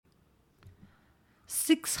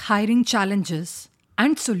6 Hiring Challenges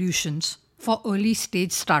and Solutions for Early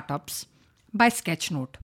Stage Startups by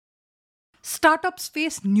Sketchnote. Startups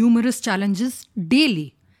face numerous challenges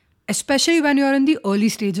daily, especially when you're in the early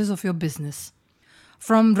stages of your business.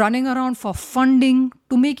 From running around for funding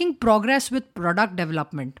to making progress with product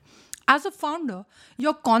development. As a founder,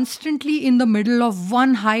 you're constantly in the middle of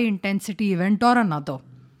one high intensity event or another.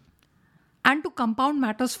 And to compound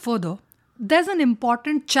matters further, there's an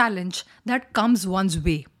important challenge that comes one's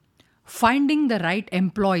way: finding the right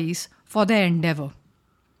employees for their endeavor.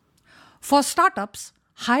 For startups,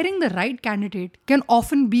 hiring the right candidate can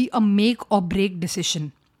often be a make or break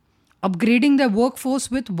decision. Upgrading their workforce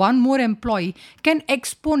with one more employee can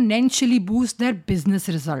exponentially boost their business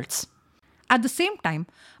results. At the same time,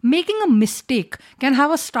 making a mistake can have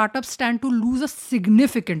a startup stand to lose a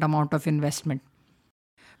significant amount of investment.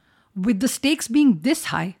 With the stakes being this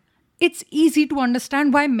high, it's easy to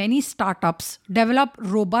understand why many startups develop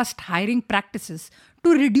robust hiring practices to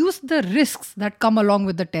reduce the risks that come along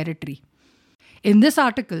with the territory. In this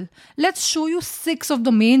article, let's show you 6 of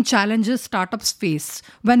the main challenges startups face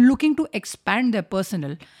when looking to expand their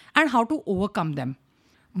personnel and how to overcome them.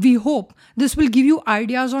 We hope this will give you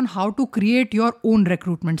ideas on how to create your own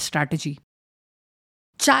recruitment strategy.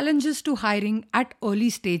 Challenges to hiring at early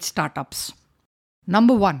stage startups.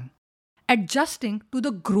 Number 1. Adjusting to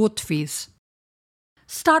the growth phase.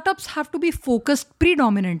 Startups have to be focused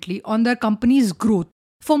predominantly on their company's growth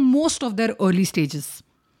for most of their early stages.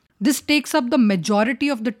 This takes up the majority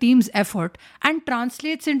of the team's effort and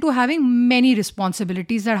translates into having many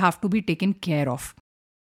responsibilities that have to be taken care of.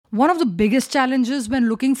 One of the biggest challenges when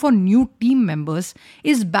looking for new team members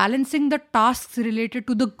is balancing the tasks related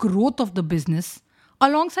to the growth of the business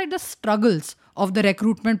alongside the struggles of the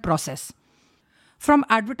recruitment process. From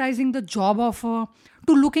advertising the job offer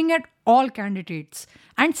to looking at all candidates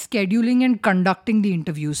and scheduling and conducting the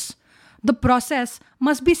interviews, the process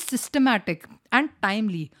must be systematic and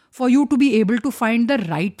timely for you to be able to find the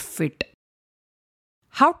right fit.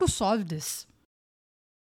 How to solve this?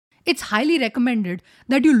 It's highly recommended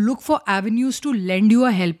that you look for avenues to lend you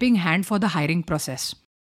a helping hand for the hiring process.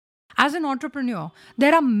 As an entrepreneur,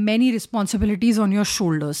 there are many responsibilities on your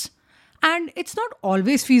shoulders, and it's not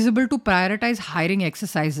always feasible to prioritize hiring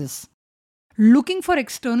exercises. Looking for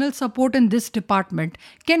external support in this department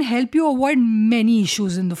can help you avoid many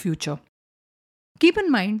issues in the future. Keep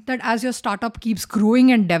in mind that as your startup keeps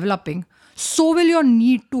growing and developing, so will your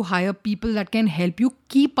need to hire people that can help you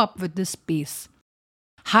keep up with this pace.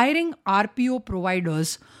 Hiring RPO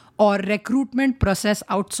providers or recruitment process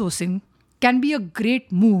outsourcing can be a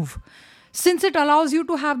great move, since it allows you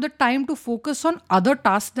to have the time to focus on other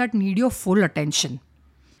tasks that need your full attention.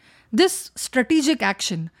 This strategic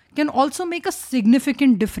action can also make a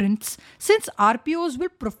significant difference, since RPOs will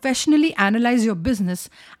professionally analyze your business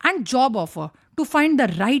and job offer to find the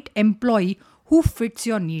right employee who fits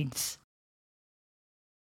your needs.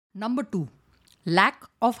 Number 2. Lack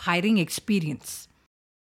of hiring experience.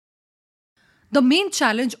 The main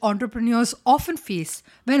challenge entrepreneurs often face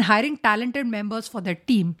when hiring talented members for their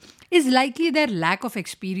team is likely their lack of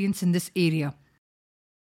experience in this area.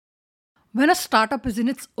 When a startup is in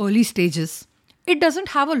its early stages, it doesn't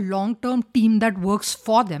have a long-term team that works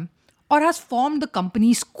for them or has formed the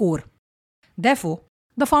company's core. Therefore,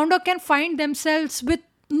 the founder can find themselves with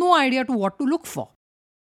no idea to what to look for.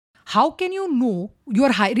 How can you know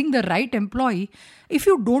you're hiring the right employee if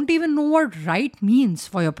you don't even know what right means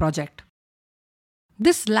for your project?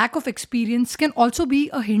 This lack of experience can also be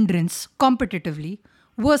a hindrance competitively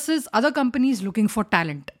versus other companies looking for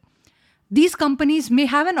talent. These companies may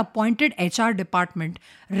have an appointed HR department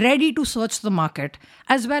ready to search the market,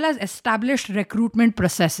 as well as established recruitment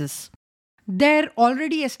processes. Their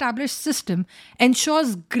already established system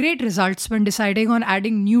ensures great results when deciding on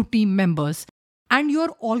adding new team members, and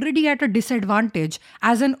you're already at a disadvantage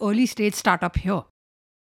as an early stage startup here.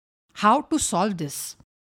 How to solve this?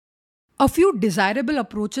 A few desirable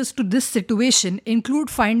approaches to this situation include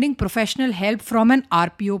finding professional help from an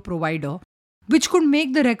RPO provider, which could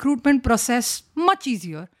make the recruitment process much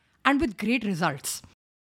easier and with great results.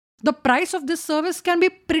 The price of this service can be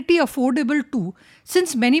pretty affordable too,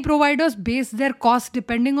 since many providers base their costs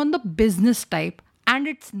depending on the business type and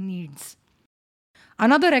its needs.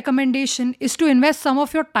 Another recommendation is to invest some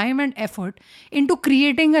of your time and effort into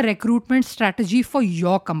creating a recruitment strategy for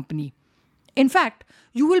your company. In fact,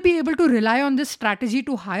 you will be able to rely on this strategy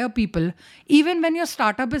to hire people even when your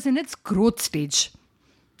startup is in its growth stage.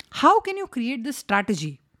 How can you create this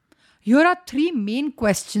strategy? Here are 3 main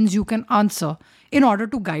questions you can answer in order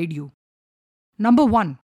to guide you. Number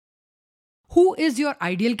 1. Who is your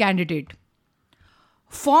ideal candidate?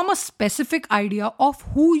 Form a specific idea of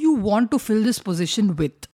who you want to fill this position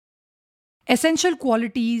with. Essential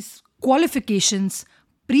qualities, qualifications,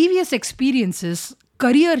 previous experiences,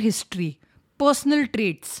 career history, personal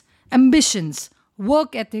traits, ambitions,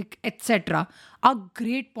 work ethic, etc. are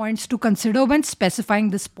great points to consider when specifying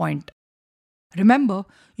this point. Remember,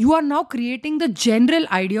 you are now creating the general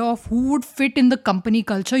idea of who would fit in the company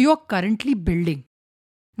culture you are currently building.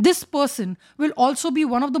 This person will also be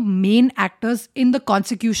one of the main actors in the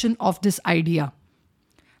consecution of this idea.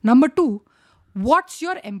 Number two, what's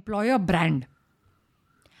your employer brand?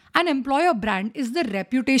 An employer brand is the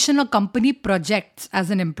reputation a company projects as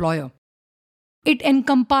an employer. It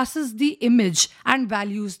encompasses the image and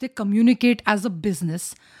values they communicate as a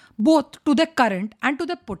business, both to their current and to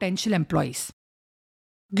their potential employees.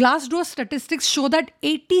 Glassdoor statistics show that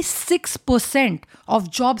 86% of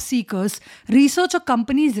job seekers research a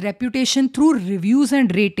company's reputation through reviews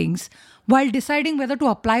and ratings while deciding whether to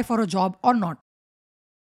apply for a job or not.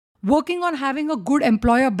 Working on having a good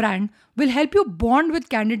employer brand will help you bond with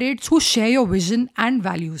candidates who share your vision and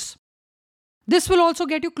values. This will also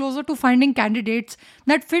get you closer to finding candidates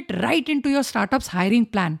that fit right into your startup's hiring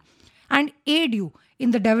plan and aid you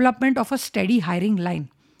in the development of a steady hiring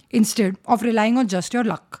line, instead of relying on just your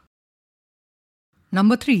luck.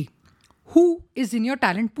 Number 3. Who is in your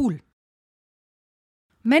talent pool?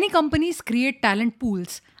 Many companies create talent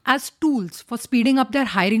pools as tools for speeding up their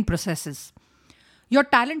hiring processes. Your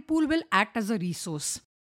talent pool will act as a resource.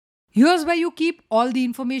 Here's where you keep all the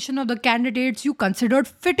information of the candidates you considered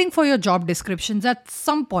fitting for your job descriptions at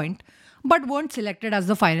some point but weren't selected as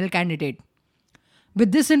the final candidate.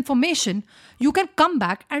 With this information, you can come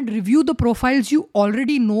back and review the profiles you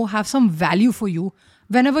already know have some value for you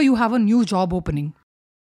whenever you have a new job opening.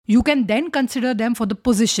 You can then consider them for the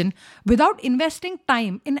position without investing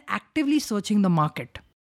time in actively searching the market.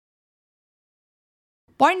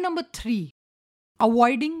 Point number 3.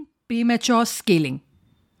 Avoiding premature scaling.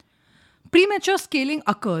 Premature scaling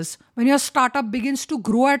occurs when your startup begins to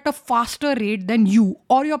grow at a faster rate than you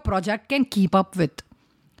or your project can keep up with.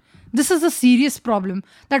 This is a serious problem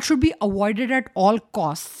that should be avoided at all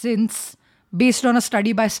costs since, based on a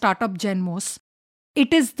study by Startup Genmos,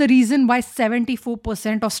 it is the reason why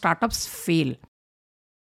 74% of startups fail.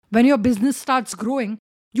 When your business starts growing,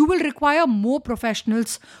 you will require more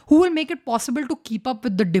professionals who will make it possible to keep up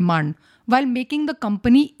with the demand while making the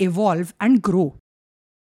company evolve and grow.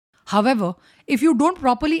 However, if you don't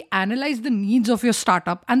properly analyze the needs of your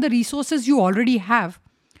startup and the resources you already have,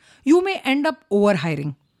 you may end up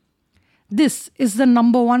overhiring. This is the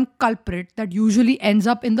number one culprit that usually ends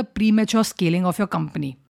up in the premature scaling of your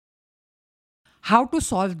company. How to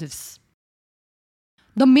solve this?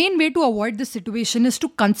 The main way to avoid this situation is to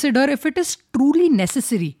consider if it is truly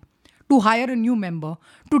necessary to hire a new member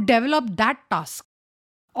to develop that task,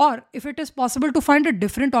 or if it is possible to find a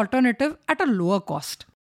different alternative at a lower cost.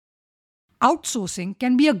 Outsourcing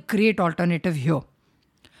can be a great alternative here.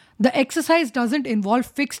 The exercise doesn't involve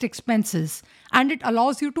fixed expenses and it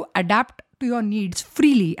allows you to adapt to your needs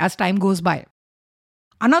freely as time goes by.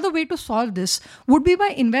 Another way to solve this would be by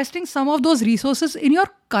investing some of those resources in your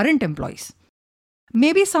current employees.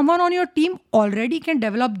 Maybe someone on your team already can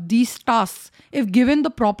develop these tasks if given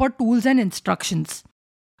the proper tools and instructions.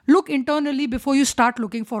 Look internally before you start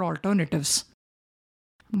looking for alternatives.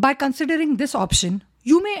 By considering this option,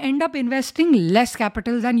 you may end up investing less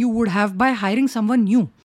capital than you would have by hiring someone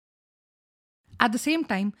new. At the same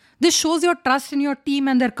time, this shows your trust in your team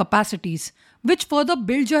and their capacities, which further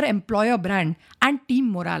builds your employer brand and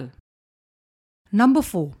team morale. Number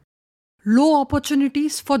 4. Low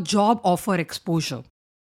opportunities for job offer exposure.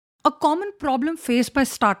 A common problem faced by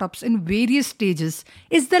startups in various stages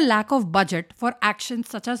is the lack of budget for actions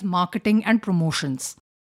such as marketing and promotions.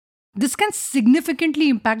 This can significantly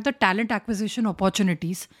impact the talent acquisition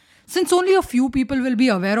opportunities since only a few people will be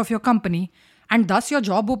aware of your company and thus your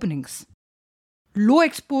job openings. Low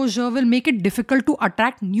exposure will make it difficult to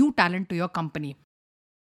attract new talent to your company.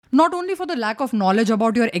 Not only for the lack of knowledge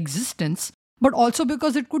about your existence, but also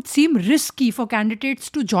because it could seem risky for candidates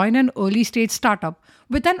to join an early stage startup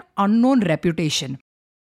with an unknown reputation.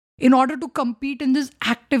 In order to compete in this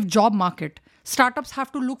active job market, startups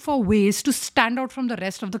have to look for ways to stand out from the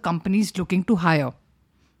rest of the companies looking to hire.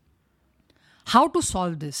 How to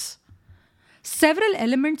solve this? Several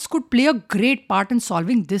elements could play a great part in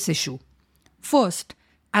solving this issue. First,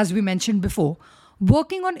 as we mentioned before,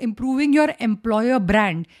 working on improving your employer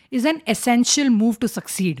brand is an essential move to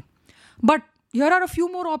succeed. But here are a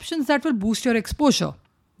few more options that will boost your exposure.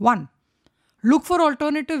 1. Look for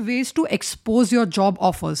alternative ways to expose your job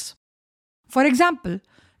offers. For example,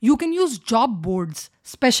 You can use job boards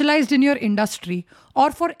specialized in your industry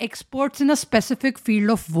or for experts in a specific field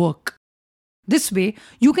of work. This way,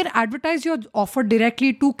 you can advertise your offer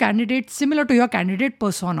directly to candidates similar to your candidate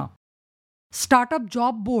persona. Startup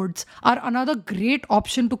job boards are another great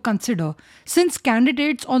option to consider since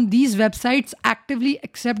candidates on these websites actively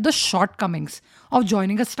accept the shortcomings of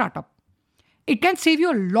joining a startup. It can save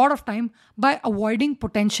you a lot of time by avoiding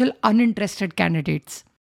potential uninterested candidates.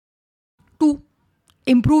 2.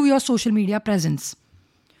 Improve your social media presence.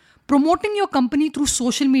 Promoting your company through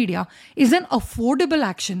social media is an affordable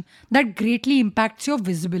action that greatly impacts your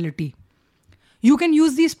visibility. You can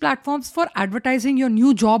use these platforms for advertising your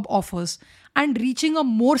new job offers and reaching a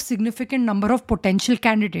more significant number of potential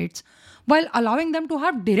candidates while allowing them to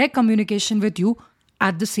have direct communication with you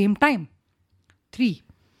at the same time. 3.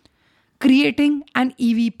 Creating an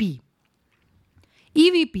EVP.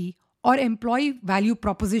 EVP or employee value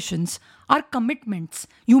propositions are commitments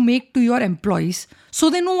you make to your employees so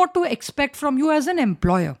they know what to expect from you as an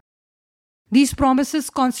employer. These promises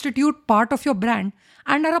constitute part of your brand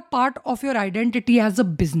and are a part of your identity as a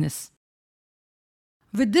business.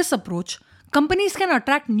 With this approach, companies can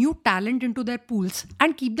attract new talent into their pools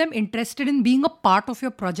and keep them interested in being a part of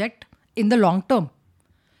your project in the long term.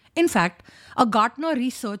 In fact, a Gartner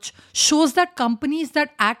research shows that companies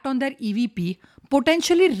that act on their EVP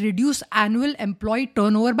potentially reduce annual employee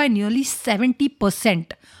turnover by nearly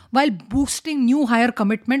 70% while boosting new hire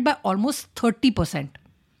commitment by almost 30%.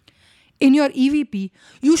 In your EVP,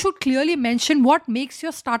 you should clearly mention what makes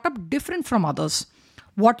your startup different from others,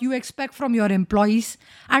 what you expect from your employees,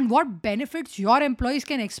 and what benefits your employees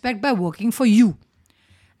can expect by working for you.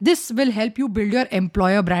 This will help you build your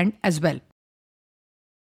employer brand as well.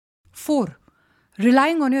 4.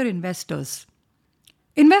 Relying on your investors.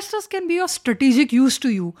 Investors can be of strategic use to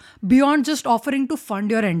you beyond just offering to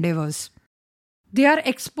fund your endeavors. They are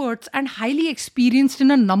experts and highly experienced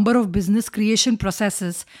in a number of business creation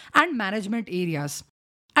processes and management areas,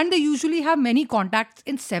 and they usually have many contacts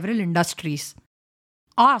in several industries.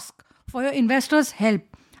 Ask for your investors' help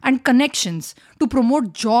and connections to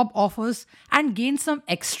promote job offers and gain some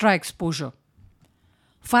extra exposure.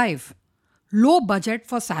 5. Low budget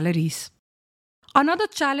for salaries. Another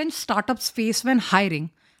challenge startups face when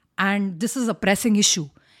hiring, and this is a pressing issue,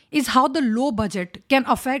 is how the low budget can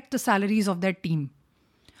affect the salaries of their team.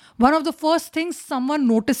 One of the first things someone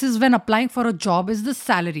notices when applying for a job is the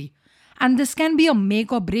salary, and this can be a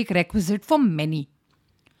make or break requisite for many.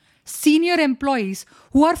 Senior employees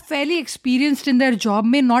who are fairly experienced in their job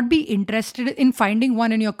may not be interested in finding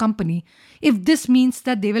one in your company if this means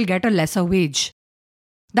that they will get a lesser wage.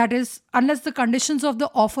 That is, unless the conditions of the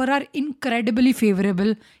offer are incredibly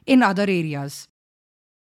favorable in other areas.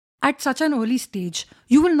 At such an early stage,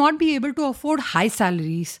 you will not be able to afford high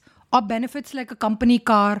salaries or benefits like a company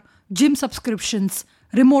car, gym subscriptions,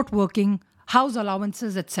 remote working, house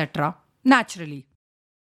allowances, etc. naturally.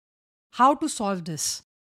 How to solve this?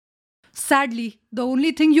 Sadly, the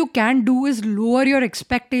only thing you can do is lower your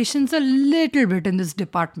expectations a little bit in this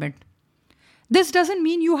department. This doesn't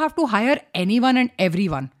mean you have to hire anyone and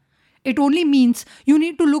everyone. It only means you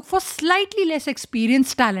need to look for slightly less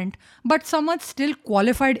experienced talent, but someone still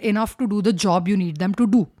qualified enough to do the job you need them to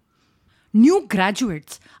do. New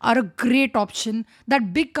graduates are a great option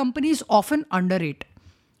that big companies often underrate.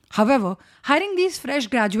 However, hiring these fresh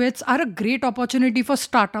graduates are a great opportunity for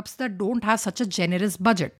startups that don't have such a generous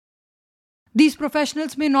budget. These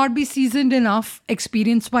professionals may not be seasoned enough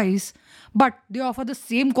experience-wise, but they offer the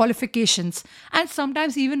same qualifications and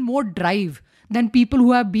sometimes even more drive than people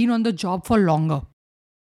who have been on the job for longer.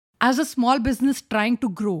 As a small business trying to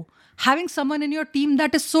grow, having someone in your team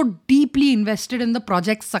that is so deeply invested in the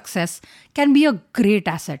project's success can be a great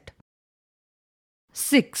asset.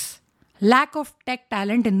 6. Lack of tech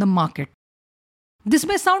talent in the market. This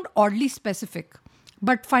may sound oddly specific,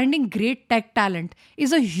 but finding great tech talent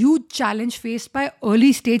is a huge challenge faced by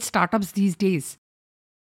early stage startups these days.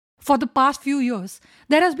 For the past few years,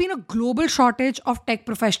 there has been a global shortage of tech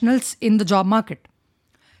professionals in the job market.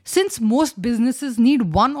 Since most businesses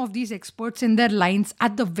need one of these experts in their lines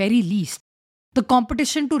at the very least, the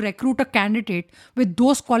competition to recruit a candidate with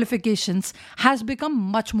those qualifications has become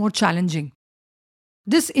much more challenging.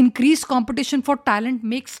 This increased competition for talent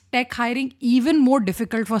makes tech hiring even more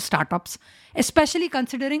difficult for startups, especially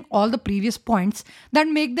considering all the previous points that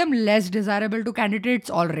make them less desirable to candidates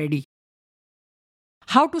already.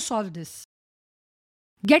 How to solve this?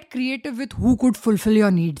 Get creative with who could fulfill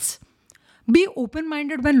your needs. Be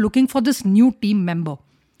open-minded when looking for this new team member.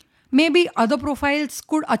 Maybe other profiles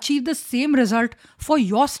could achieve the same result for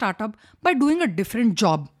your startup by doing a different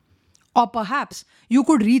job. Or perhaps you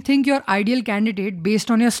could rethink your ideal candidate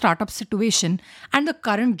based on your startup situation and the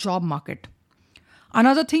current job market.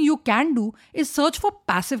 Another thing you can do is search for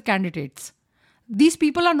passive candidates. These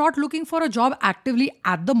people are not looking for a job actively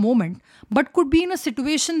at the moment, but could be in a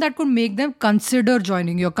situation that could make them consider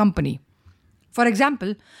joining your company. For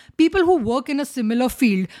example, people who work in a similar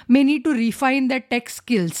field may need to refine their tech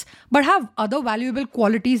skills, but have other valuable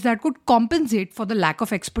qualities that could compensate for the lack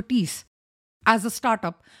of expertise. As a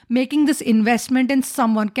startup, making this investment in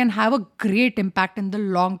someone can have a great impact in the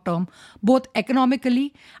long term, both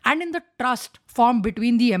economically and in the trust formed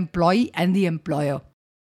between the employee and the employer.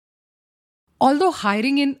 Although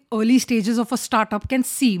hiring in early stages of a startup can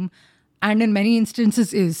seem, and in many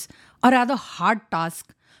instances is, a rather hard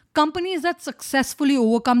task, companies that successfully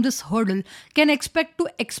overcome this hurdle can expect to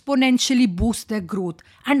exponentially boost their growth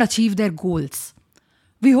and achieve their goals.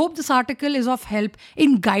 We hope this article is of help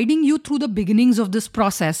in guiding you through the beginnings of this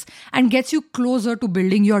process and gets you closer to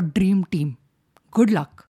building your dream team. Good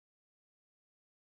luck.